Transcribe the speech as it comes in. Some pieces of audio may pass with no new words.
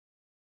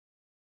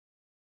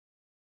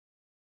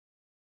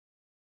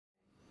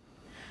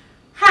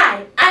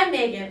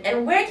Megan,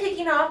 and we're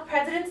kicking off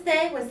President's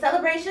Day with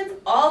celebrations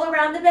all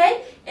around the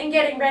Bay and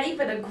getting ready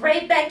for the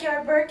Great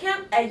Backyard Bird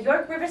Count at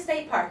York River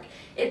State Park.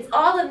 It's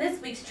all in this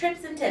week's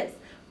Trips and Tips,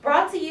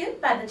 brought to you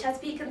by the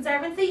Chesapeake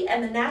Conservancy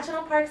and the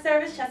National Park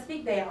Service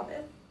Chesapeake Bay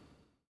Office.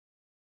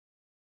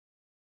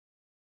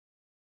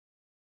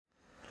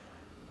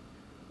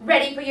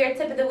 Ready for your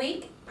tip of the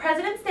week?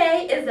 President's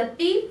Day is a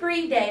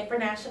fee-free day for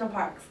national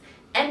parks.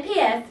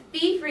 NPS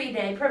Fee-Free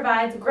Day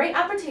provides great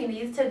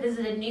opportunities to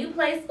visit a new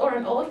place or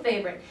an old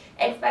favorite,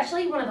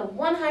 especially one of the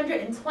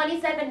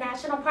 127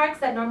 national parks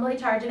that normally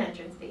charge an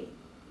entrance fee.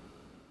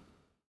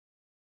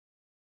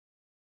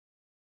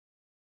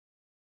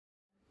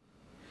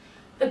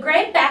 The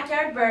Great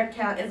Backyard Bird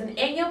Count is an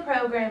annual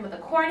program with the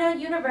Cornell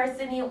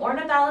University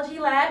Ornithology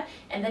Lab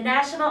and the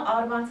National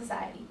Audubon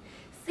Society.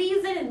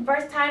 Seasoned and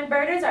first-time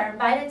birders are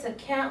invited to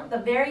count the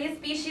various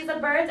species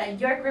of birds at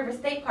York River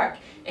State Park,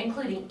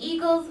 including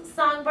eagles,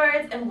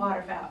 songbirds, and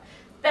waterfowl.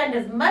 Spend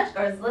as much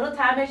or as little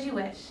time as you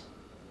wish.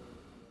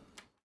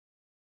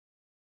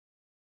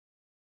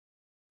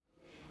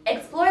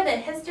 Explore the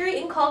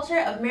history and culture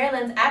of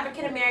Maryland's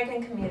African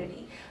American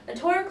community. The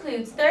tour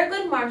includes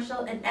Thurgood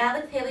Marshall and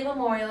Alex Haley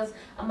memorials,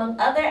 among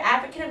other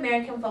African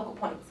American focal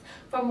points.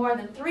 For more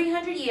than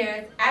 300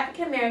 years,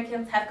 African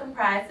Americans have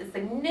comprised a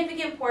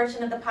significant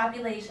portion of the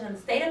population of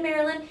the state of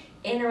Maryland,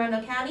 Anne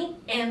Arundel County,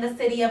 and the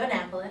city of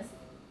Annapolis.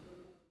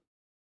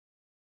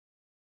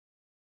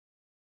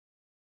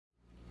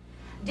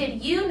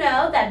 Did you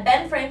know that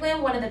Ben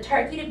Franklin wanted the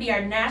turkey to be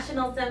our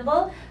national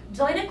symbol?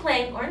 Join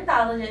acclaimed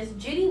ornithologist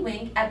Judy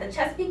Wink at the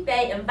Chesapeake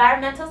Bay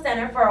Environmental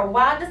Center for a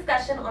wild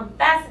discussion on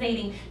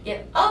fascinating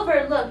yet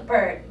overlooked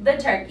bird, the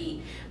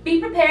turkey. Be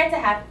prepared to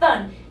have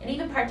fun and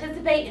even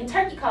participate in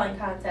turkey calling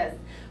contests.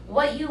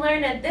 What you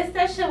learn at this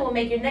session will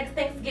make your next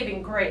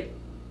Thanksgiving great.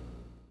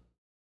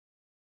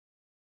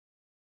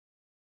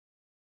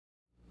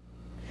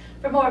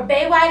 For more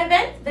Bay-wide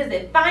events,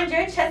 visit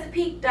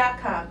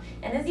findyourchesapeake.com.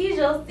 And as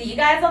usual, see you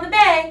guys on the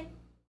Bay!